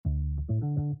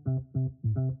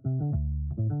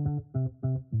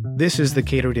This is the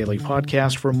Cato Daily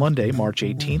Podcast for Monday, March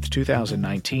 18th,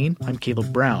 2019. I'm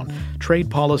Caleb Brown.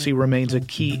 Trade policy remains a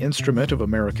key instrument of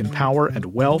American power and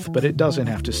wealth, but it doesn't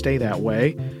have to stay that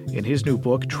way. In his new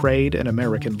book, Trade and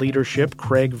American Leadership,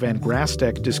 Craig Van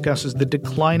Grastek discusses the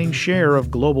declining share of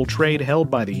global trade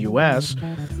held by the U.S.,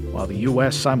 while the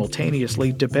U.S.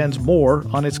 simultaneously depends more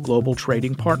on its global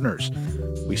trading partners.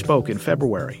 We spoke in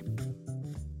February.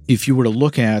 If you were to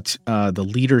look at the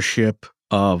leadership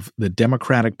of the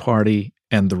Democratic Party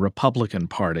and the Republican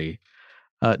Party,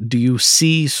 do you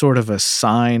see sort of a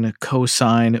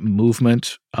cosign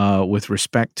movement with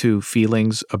respect to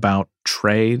feelings about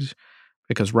trade?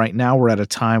 Because right now we're at a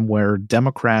time where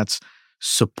Democrats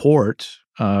support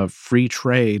free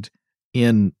trade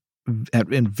in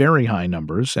very high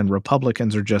numbers, and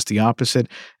Republicans are just the opposite.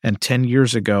 And 10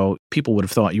 years ago, people would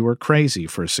have thought you were crazy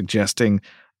for suggesting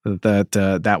that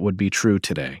that would be true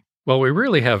today. Well, we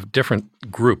really have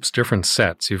different groups, different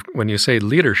sets. When you say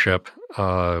leadership,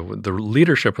 the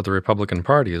leadership of the Republican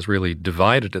Party is really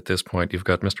divided at this point. You've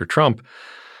got Mr. Trump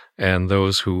and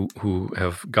those who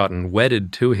have gotten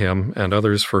wedded to him, and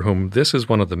others for whom this is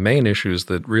one of the main issues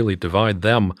that really divide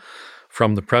them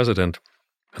from the president.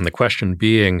 And the question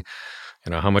being,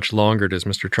 how much longer does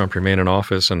Mr. Trump remain in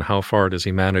office, and how far does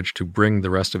he manage to bring the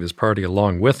rest of his party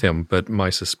along with him? But my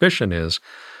suspicion is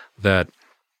that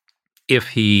if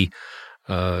he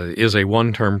is a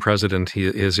one-term president,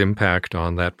 his impact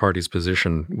on that party's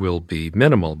position will be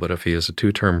minimal. But if he is a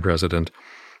two-term president,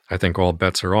 I think all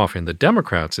bets are off. In the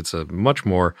Democrats, it's a much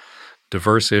more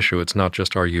diverse issue. It's not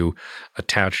just are you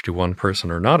attached to one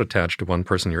person or not attached to one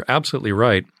person. You're absolutely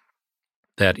right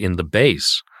that in the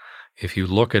base, if you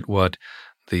look at what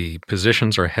the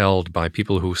positions are held by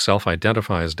people who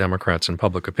self-identify as Democrats in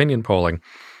public opinion polling,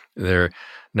 there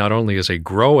not only is a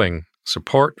growing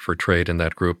support for trade in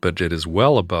that group, but it is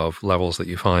well above levels that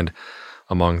you find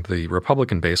among the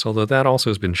Republican base, although that also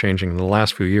has been changing in the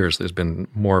last few years. There's been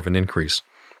more of an increase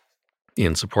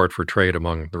in support for trade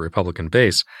among the Republican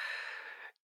base.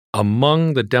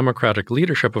 Among the Democratic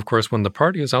leadership, of course, when the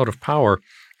party is out of power,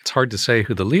 it's hard to say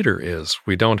who the leader is.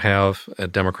 We don't have a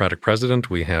Democratic president.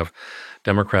 We have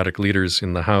Democratic leaders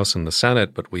in the House and the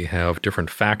Senate, but we have different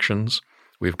factions.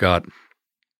 We've got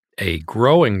a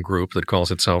growing group that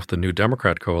calls itself the New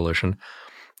Democrat Coalition,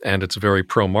 and it's a very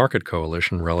pro-market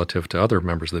coalition relative to other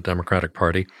members of the Democratic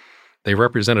Party. They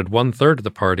represented one-third of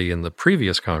the party in the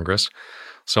previous Congress,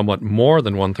 somewhat more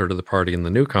than one-third of the party in the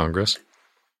new Congress.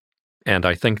 And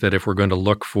I think that if we're going to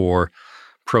look for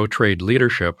pro-trade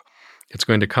leadership, it's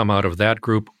going to come out of that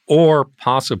group, or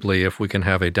possibly if we can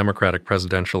have a Democratic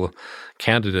presidential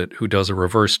candidate who does a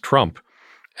reverse Trump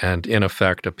and in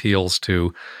effect appeals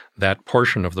to that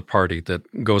portion of the party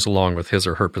that goes along with his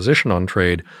or her position on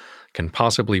trade, can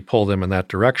possibly pull them in that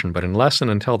direction. But unless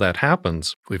and until that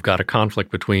happens, we've got a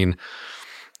conflict between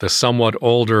the somewhat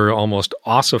older, almost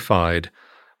ossified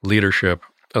leadership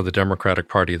of the Democratic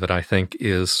Party that I think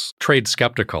is trade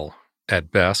skeptical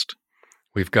at best.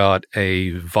 We've got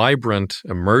a vibrant,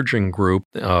 emerging group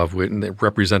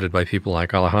represented by people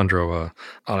like Alejandra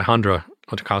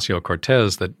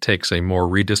Ocasio-Cortez that takes a more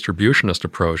redistributionist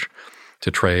approach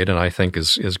to trade, and I think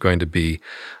is going to be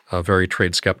very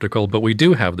trade skeptical. But we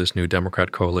do have this new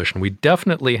Democrat coalition. We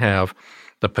definitely have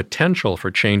the potential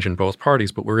for change in both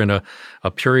parties, but we're in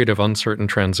a period of uncertain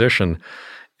transition.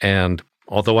 And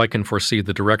although I can foresee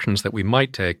the directions that we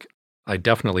might take, I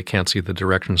definitely can't see the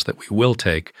directions that we will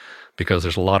take because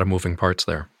there's a lot of moving parts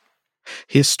there.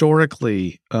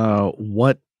 Historically,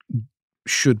 what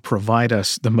should provide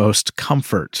us the most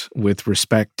comfort with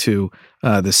respect to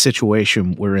the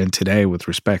situation we're in today with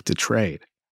respect to trade?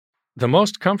 The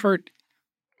most comfort,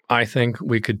 I think,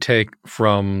 we could take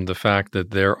from the fact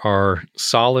that there are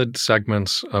solid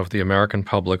segments of the American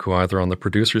public who either on the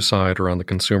producer side or on the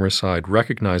consumer side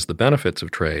recognize the benefits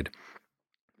of trade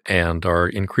and are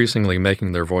increasingly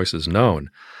making their voices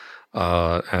known.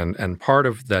 And part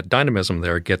of that dynamism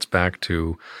there gets back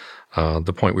to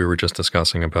the point we were just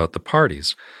discussing about the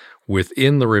parties.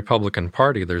 Within the Republican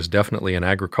Party, there's definitely an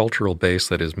agricultural base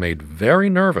that is made very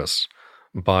nervous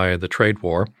by the trade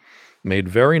war, made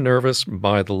very nervous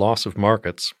by the loss of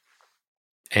markets,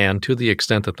 and to the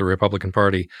extent that the Republican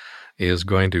Party is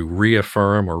going to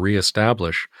reaffirm or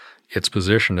reestablish its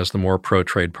position as the more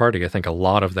pro-trade party, I think a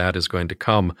lot of that is going to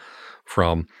come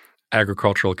from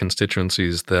agricultural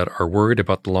constituencies that are worried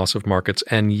about the loss of markets.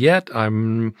 And yet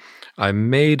I'm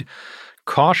made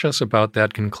cautious about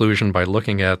that conclusion by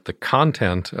looking at the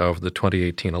content of the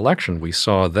 2018 election. We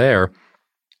saw there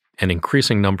an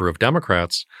increasing number of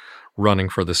Democrats running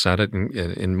for the Senate,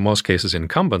 in most cases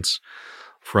incumbents,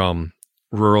 from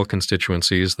rural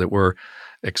constituencies that were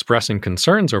expressing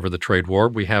concerns over the trade war.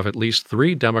 We have at least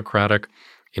 3 Democratic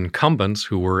incumbents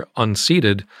who were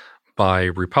unseated by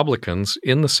Republicans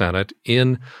in the Senate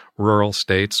in rural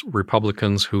states,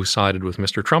 Republicans who sided with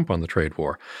Mr. Trump on the trade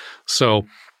war. So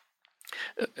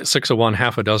 6 of one,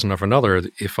 half a dozen of another.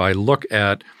 If I look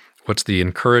at what's the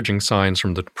encouraging signs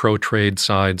from the pro-trade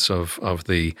sides of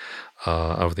the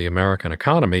American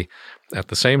economy, at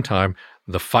the same time,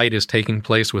 the fight is taking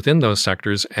place within those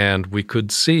sectors, and we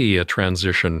could see a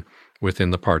transition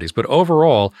within the parties. But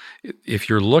overall, if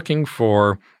you're looking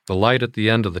for the light at the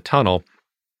end of the tunnel,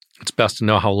 it's best to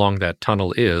know how long that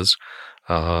tunnel is.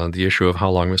 The issue of how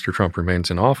long Mr. Trump remains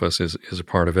in office is a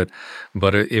part of it.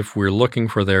 But if we're looking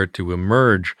for there to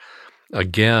emerge,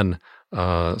 again,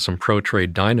 some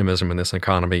pro-trade dynamism in this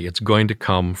economy, it's going to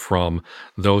come from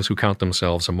those who count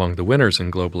themselves among the winners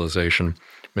in globalization.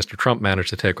 Mr. Trump managed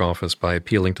to take office by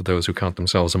appealing to those who count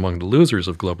themselves among the losers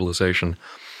of globalization.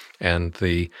 And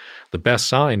the best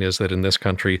sign is that in this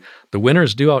country, the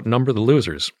winners do outnumber the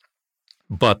losers,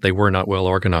 but they were not well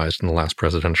organized in the last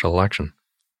presidential election.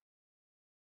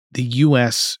 The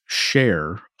U.S.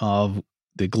 share of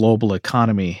the global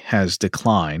economy has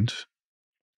declined.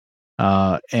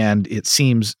 And it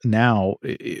seems now,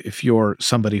 if you're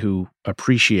somebody who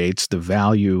appreciates the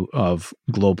value of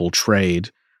global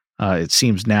trade, it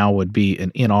seems now would be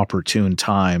an inopportune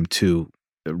time to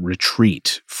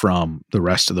retreat from the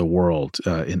rest of the world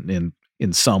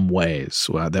in some ways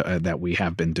that we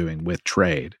have been doing with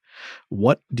trade.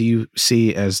 What do you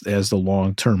see as the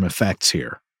long-term effects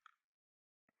here?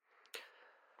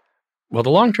 Well, the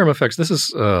long-term effects, this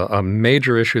is a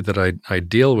major issue that I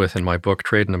deal with in my book,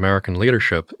 Trade and American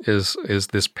Leadership, is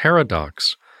this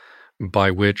paradox by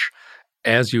which,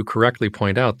 as you correctly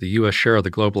point out, the U.S. share of the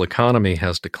global economy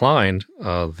has declined.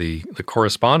 The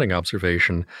corresponding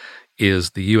observation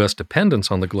is the U.S.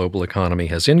 dependence on the global economy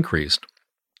has increased.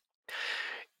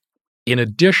 In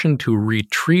addition to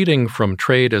retreating from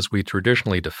trade as we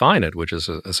traditionally define it, which is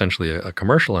essentially a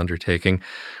commercial undertaking,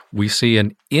 we see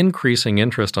an increasing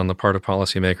interest on the part of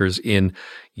policymakers in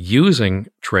using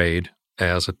trade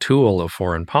as a tool of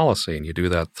foreign policy. And you do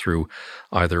that through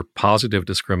either positive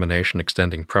discrimination,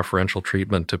 extending preferential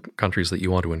treatment to countries that you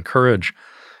want to encourage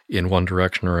in one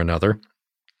direction or another,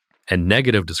 and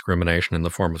negative discrimination in the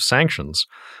form of sanctions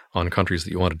on countries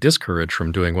that you want to discourage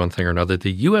from doing one thing or another.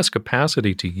 The U.S.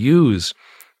 capacity to use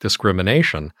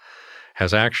discrimination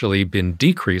has actually been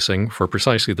decreasing for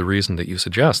precisely the reason that you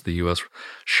suggest. The U.S.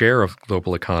 share of the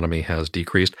global economy has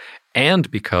decreased, and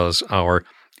because our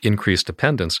increased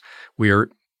dependence,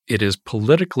 it is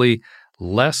politically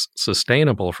less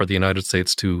sustainable for the United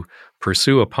States to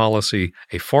pursue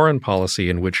a foreign policy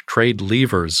in which trade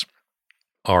levers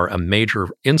are a major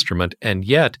instrument. And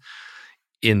yet,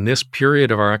 in this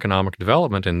period of our economic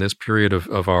development, in this period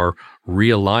of our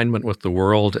realignment with the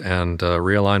world and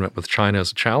realignment with China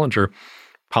as a challenger,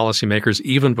 policymakers,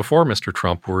 even before Mr.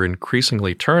 Trump, were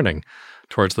increasingly turning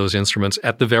towards those instruments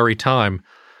at the very time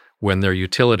when their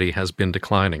utility has been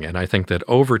declining. And I think that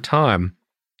over time,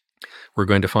 we're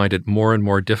going to find it more and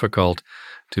more difficult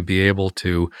to be able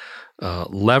to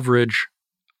leverage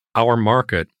our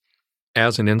market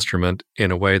as an instrument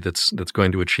in a way that's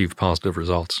going to achieve positive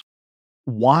results.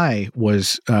 Why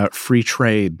was free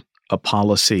trade a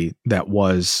policy that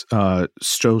was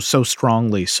so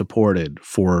strongly supported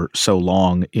for so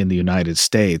long in the United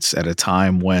States at a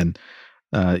time when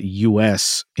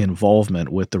U.S. involvement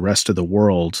with the rest of the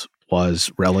world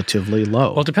was relatively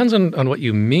low? Well, it depends on what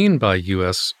you mean by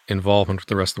U.S. involvement with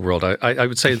the rest of the world. I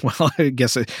would say… Well, I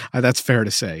guess that's fair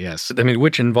to say, yes. I mean,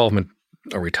 which involvement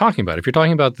are we talking about? If you're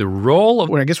talking about the role of…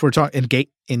 Well, I guess we're talking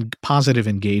in positive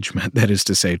engagement, that is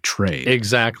to say trade.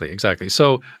 Exactly.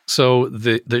 So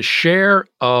the share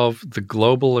of the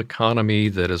global economy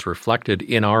that is reflected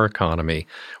in our economy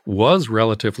was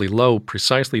relatively low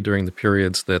precisely during the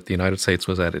periods that the United States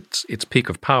was at its peak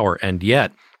of power. And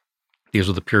yet, these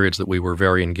were the periods that we were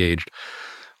very engaged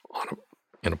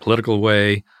in a political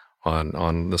way,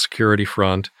 on the security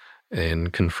front,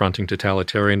 in confronting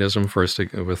totalitarianism, first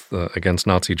against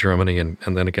Nazi Germany and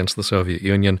then against the Soviet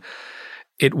Union.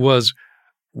 It was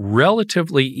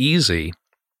relatively easy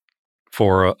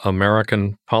for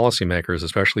American policymakers,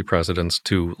 especially presidents,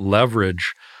 to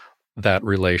leverage that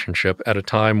relationship at a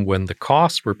time when the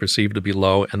costs were perceived to be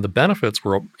low and the benefits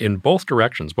were in both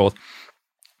directions, both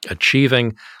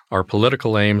achieving our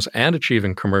political aims and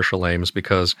achieving commercial aims,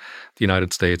 because the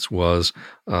United States was,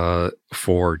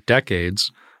 for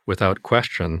decades, without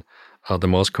question, the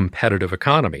most competitive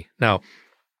economy. Now,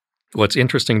 What's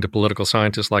interesting to political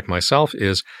scientists like myself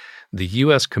is the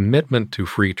U.S. commitment to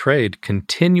free trade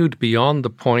continued beyond the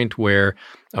point where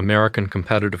American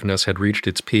competitiveness had reached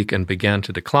its peak and began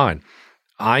to decline.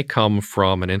 I come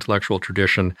from an intellectual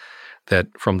tradition that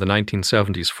from the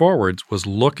 1970s forwards was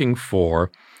looking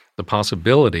for the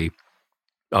possibility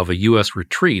of a U.S.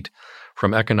 retreat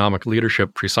from economic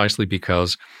leadership precisely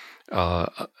because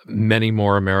many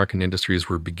more American industries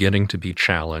were beginning to be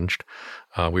challenged.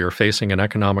 We were facing an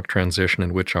economic transition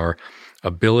in which our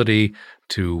ability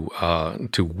to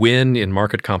win in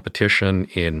market competition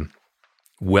in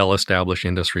well-established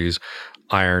industries,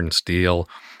 iron, steel,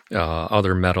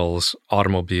 other metals,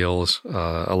 automobiles,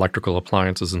 electrical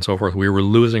appliances, and so forth, we were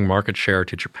losing market share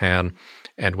to Japan.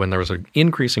 And when there was an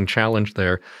increasing challenge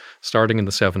there, starting in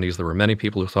the 70s, there were many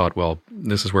people who thought, well,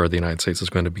 this is where the United States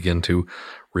is going to begin to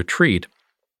retreat.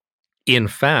 In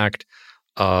fact,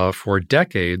 for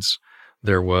decades,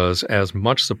 there was as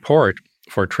much support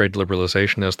for trade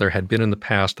liberalization as there had been in the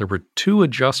past. There were two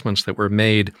adjustments that were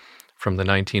made from the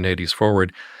 1980s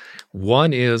forward.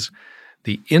 One is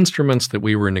the instruments that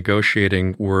we were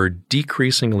negotiating were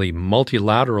decreasingly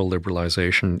multilateral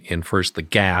liberalization in first the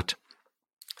GATT,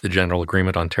 the General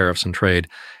Agreement on Tariffs and Trade,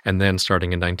 and then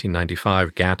starting in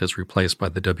 1995, GATT is replaced by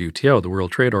the WTO, the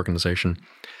World Trade Organization.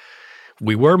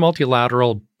 We were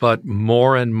multilateral, but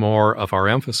more and more of our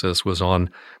emphasis was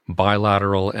on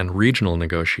bilateral and regional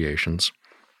negotiations.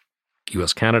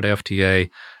 U.S.-Canada FTA,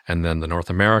 and then the North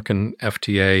American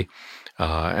FTA,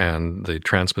 and the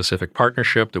Trans-Pacific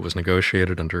Partnership that was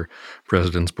negotiated under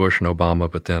Presidents Bush and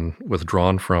Obama, but then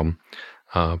withdrawn from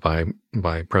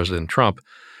by President Trump.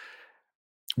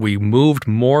 We moved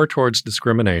more towards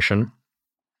discrimination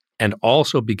and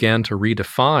also began to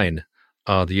redefine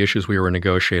the issues we were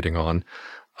negotiating on.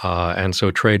 And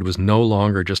so trade was no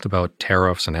longer just about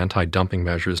tariffs and anti-dumping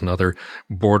measures and other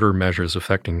border measures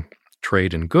affecting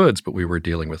trade in goods, but we were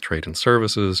dealing with trade in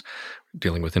services,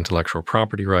 dealing with intellectual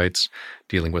property rights,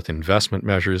 dealing with investment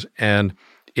measures. And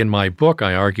in my book,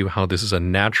 I argue how this is a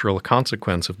natural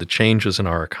consequence of the changes in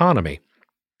our economy,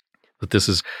 that this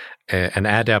is an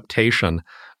adaptation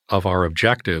of our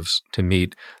objectives to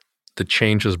meet the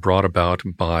changes brought about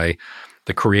by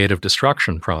the creative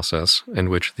destruction process in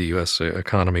which the U.S.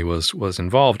 economy was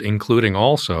involved, including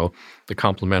also the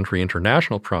complementary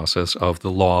international process of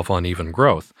the law of uneven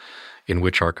growth, in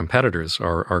which our competitors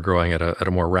are growing at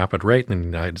a more rapid rate than the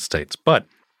United States. But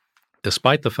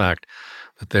despite the fact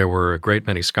that there were a great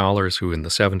many scholars who in the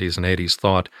 70s and 80s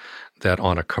thought that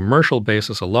on a commercial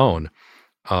basis alone,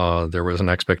 there was an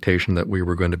expectation that we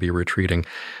were going to be retreating.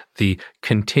 The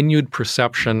continued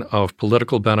perception of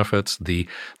political benefits, the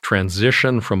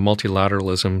transition from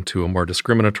multilateralism to a more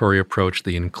discriminatory approach,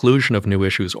 the inclusion of new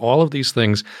issues, all of these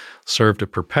things serve to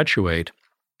perpetuate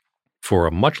for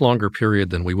a much longer period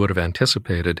than we would have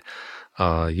anticipated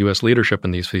U.S. leadership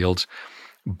in these fields.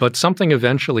 But something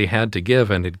eventually had to give,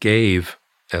 and it gave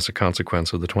as a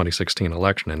consequence of the 2016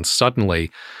 election. And suddenly,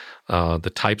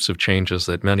 the types of changes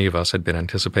that many of us had been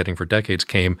anticipating for decades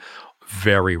came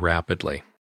very rapidly.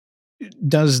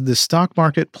 Does the stock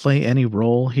market play any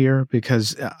role here?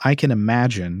 Because I can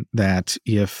imagine that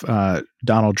if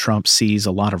Donald Trump sees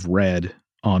a lot of red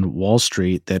on Wall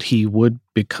Street, that he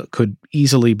could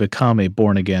easily become a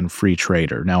born-again free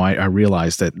trader. Now, I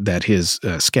realize that his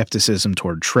skepticism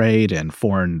toward trade and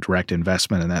foreign direct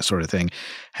investment and that sort of thing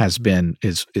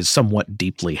is somewhat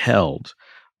deeply held.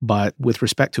 But with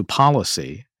respect to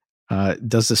policy,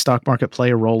 does the stock market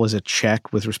play a role as a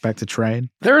check with respect to trade?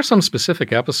 There are some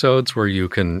specific episodes where you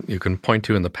can point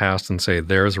to in the past and say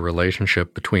there's a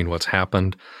relationship between what's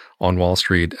happened on Wall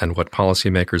Street and what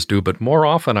policymakers do. But more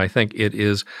often, I think it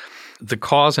is the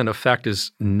cause and effect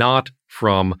is not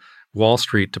from Wall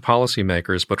Street to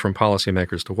policymakers, but from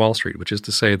policymakers to Wall Street, which is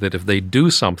to say that if they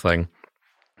do something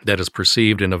that is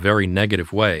perceived in a very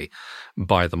negative way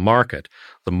by the market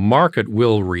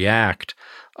will react,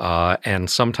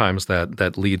 and sometimes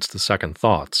that leads to second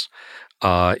thoughts.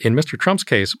 In Mr. Trump's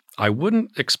case, I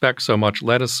wouldn't expect so much.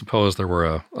 Let us suppose there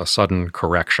were a sudden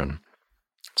correction.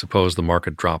 Suppose the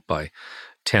market dropped by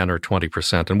 10 or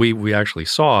 20%, and we actually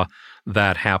saw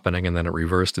that happening, and then it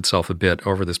reversed itself a bit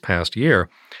over this past year.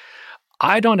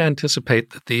 I don't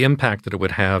anticipate that the impact that it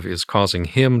would have is causing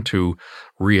him to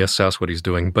reassess what he's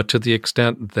doing, but to the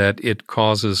extent that it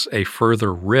causes a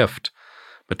further rift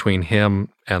between him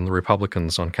and the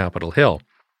Republicans on Capitol Hill,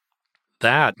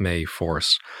 that may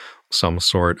force some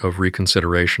sort of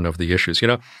reconsideration of the issues.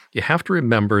 You have to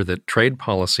remember that trade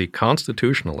policy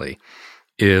constitutionally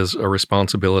is a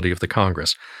responsibility of the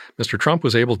Congress. Mr. Trump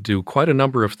was able to do quite a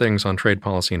number of things on trade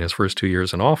policy in his first 2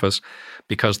 years in office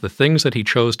because the things that he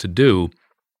chose to do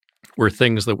were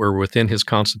things that were within his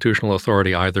constitutional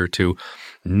authority, either to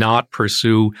not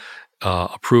pursue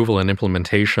approval and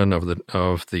implementation of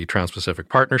the Trans-Pacific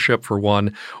Partnership, for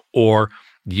one, or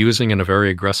using in a very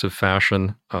aggressive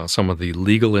fashion some of the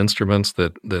legal instruments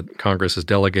that Congress has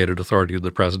delegated authority to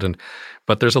the president.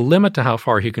 But there's a limit to how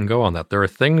far he can go on that. There are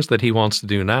things that he wants to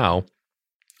do now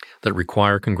that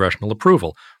require congressional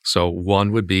approval. So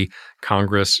one would be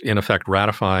Congress, in effect,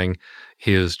 ratifying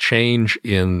his change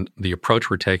in the approach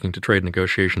we're taking to trade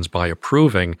negotiations by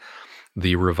approving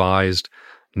the revised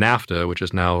NAFTA, which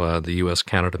is now the U.S.,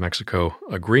 Canada, Mexico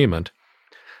agreement,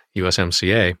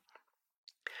 USMCA.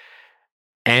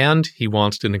 And he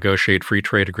wants to negotiate free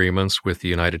trade agreements with the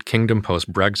United Kingdom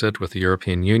post-Brexit, with the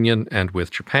European Union, and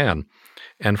with Japan.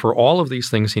 And for all of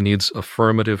these things, he needs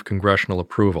affirmative congressional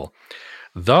approval.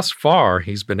 Thus far,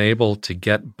 he's been able to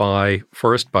get by,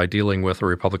 first by dealing with a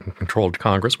Republican-controlled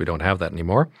Congress. We don't have that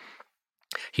anymore.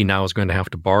 He now is going to have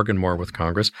to bargain more with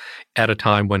Congress at a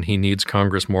time when he needs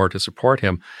Congress more to support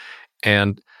him.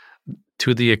 And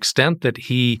to the extent that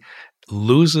he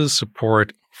loses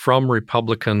support from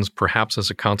Republicans, perhaps as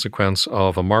a consequence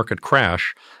of a market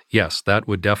crash, yes, that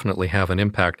would definitely have an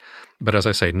impact. But as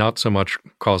I say, not so much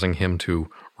causing him to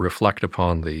reflect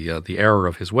upon the error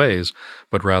of his ways,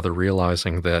 but rather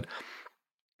realizing that,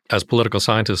 as political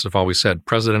scientists have always said,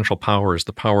 presidential power is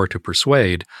the power to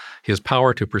persuade. His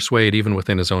power to persuade, even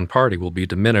within his own party, will be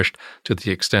diminished to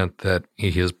the extent that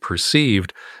he is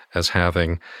perceived as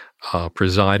having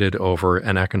presided over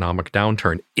an economic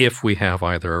downturn if we have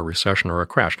either a recession or a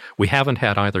crash. We haven't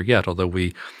had either yet, although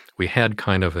we had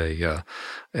kind of a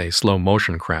slow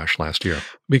motion crash last year.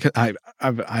 Because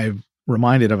I've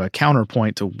reminded of a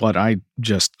counterpoint to what I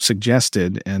just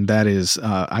suggested, and that is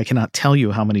I cannot tell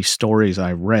you how many stories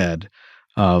I've read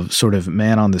of sort of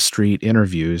man-on-the-street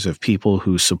interviews of people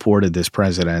who supported this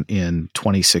president in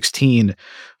 2016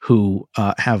 who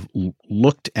have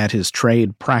looked at his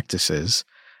trade practices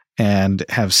and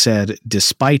have said,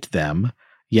 despite them,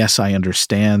 yes, I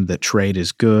understand that trade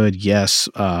is good. Yes,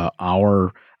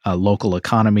 our local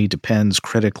economy depends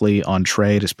critically on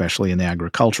trade, especially in the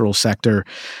agricultural sector.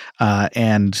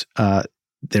 And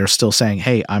they're still saying,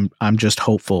 hey, I'm just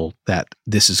hopeful that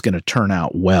this is going to turn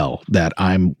out well, that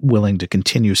I'm willing to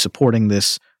continue supporting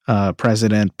this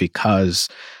president because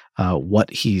what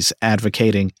he's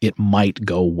advocating, it might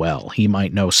go well. He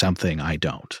might know something I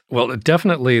don't. Well,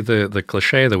 definitely the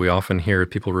cliche that we often hear,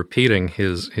 people repeating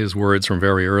his words from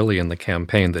very early in the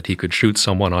campaign that he could shoot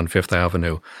someone on Fifth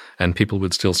Avenue and people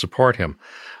would still support him.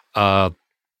 That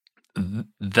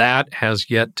has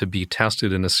yet to be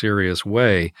tested in a serious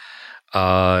way.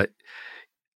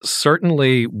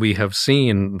 Certainly, we have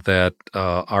seen that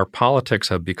our politics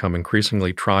have become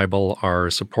increasingly tribal. Our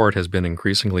support has been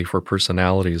increasingly for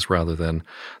personalities rather than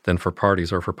for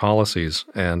parties or for policies.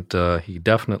 And he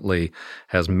definitely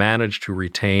has managed to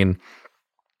retain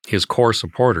his core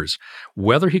supporters.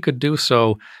 Whether he could do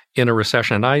so in a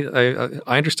recession, and I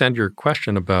understand your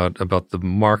question about the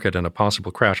market and a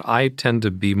possible crash. I tend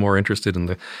to be more interested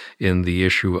in the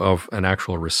issue of an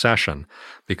actual recession,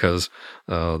 because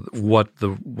what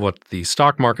the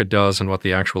stock market does and what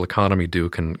the actual economy do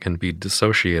can be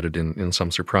dissociated in some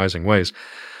surprising ways.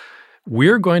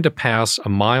 We're going to pass a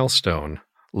milestone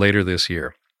later this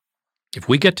year. If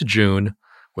we get to June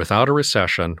without a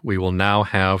recession, we will now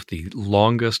have the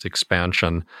longest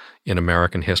expansion in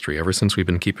American history, ever since we've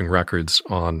been keeping records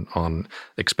on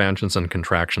expansions and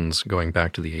contractions going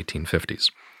back to the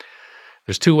 1850s.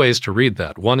 There's two ways to read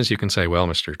that. One is you can say, well,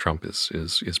 Mr. Trump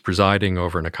is presiding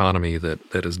over an economy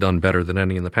that has done better than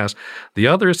any in the past. The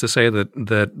other is to say that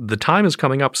the time is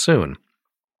coming up soon.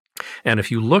 And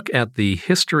if you look at the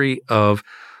history of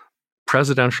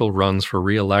presidential runs for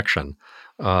re-election,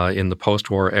 in the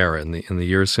post-war era, in the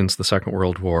years since the Second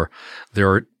World War, there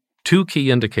are two key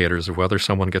indicators of whether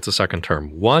someone gets a second term.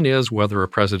 One is whether a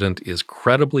president is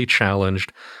credibly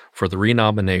challenged for the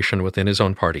renomination within his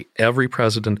own party. Every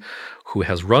president who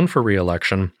has run for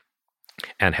re-election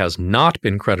and has not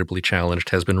been credibly challenged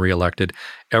has been re-elected.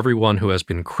 Everyone who has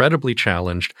been credibly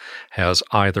challenged has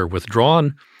either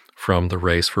withdrawn from the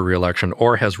race for re-election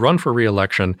or has run for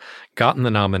re-election, gotten the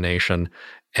nomination,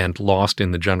 and lost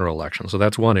in the general election. So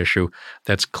that's one issue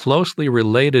that's closely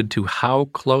related to how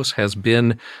close has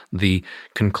been the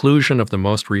conclusion of the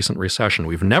most recent recession.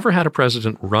 We've never had a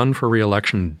president run for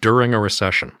re-election during a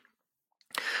recession.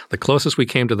 The closest we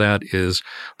came to that is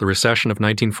the recession of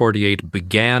 1948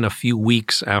 began a few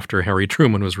weeks after Harry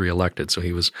Truman was reelected, so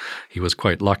he was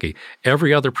quite lucky.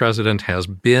 Every other president has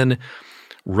been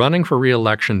running for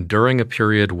re-election during a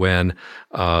period when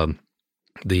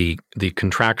the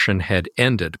contraction had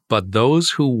ended. But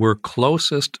those who were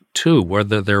closest to,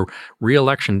 whether their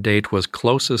re-election date was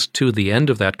closest to the end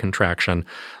of that contraction,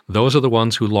 those are the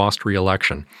ones who lost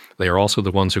re-election. They are also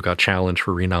the ones who got challenged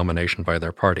for renomination by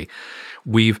their party.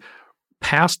 We've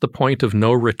past the point of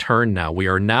no return now. We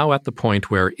are now at the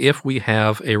point where if we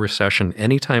have a recession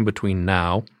anytime between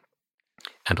now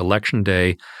and Election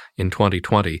Day in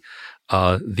 2020,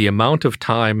 the amount of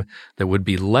time that would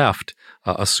be left,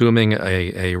 assuming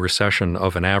a recession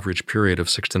of an average period of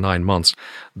 6 to 9 months,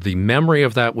 the memory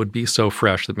of that would be so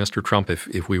fresh that Mr. Trump,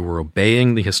 if we were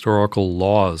obeying the historical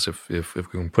laws, if we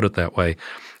can put it that way,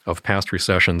 of past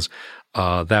recessions,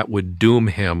 that would doom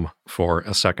him for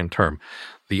a second term.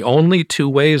 The only two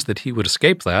ways that he would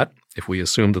escape that, if we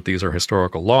assume that these are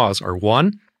historical laws, are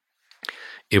one,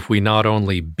 if we not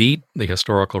only beat the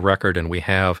historical record and we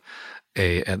have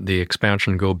the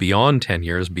expansion go beyond 10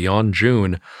 years, beyond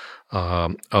June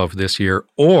of this year,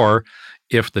 or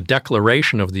if the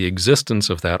declaration of the existence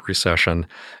of that recession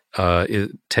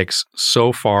it takes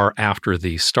so far after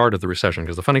the start of the recession.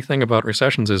 Because the funny thing about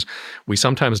recessions is we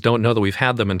sometimes don't know that we've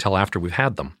had them until after we've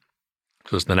had them.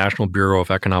 So it's the National Bureau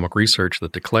of Economic Research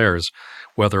that declares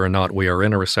whether or not we are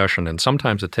in a recession, and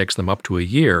sometimes it takes them up to a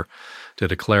year to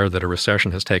declare that a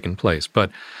recession has taken place.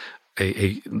 But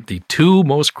the two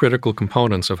most critical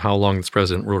components of how long this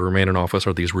president will remain in office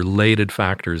are these related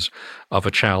factors of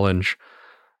a challenge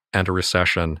and a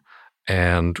recession.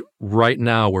 And right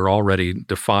now, we're already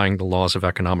defying the laws of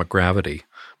economic gravity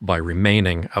by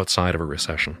remaining outside of a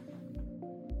recession.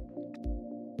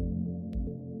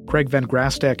 Craig Van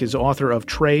Grastek is author of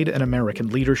Trade and American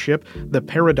Leadership, The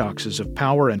Paradoxes of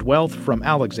Power and Wealth from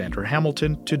Alexander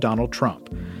Hamilton to Donald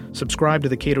Trump. Subscribe to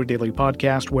the Cato Daily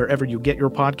Podcast wherever you get your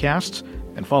podcasts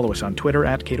and follow us on Twitter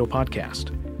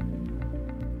 @CatoPodcast.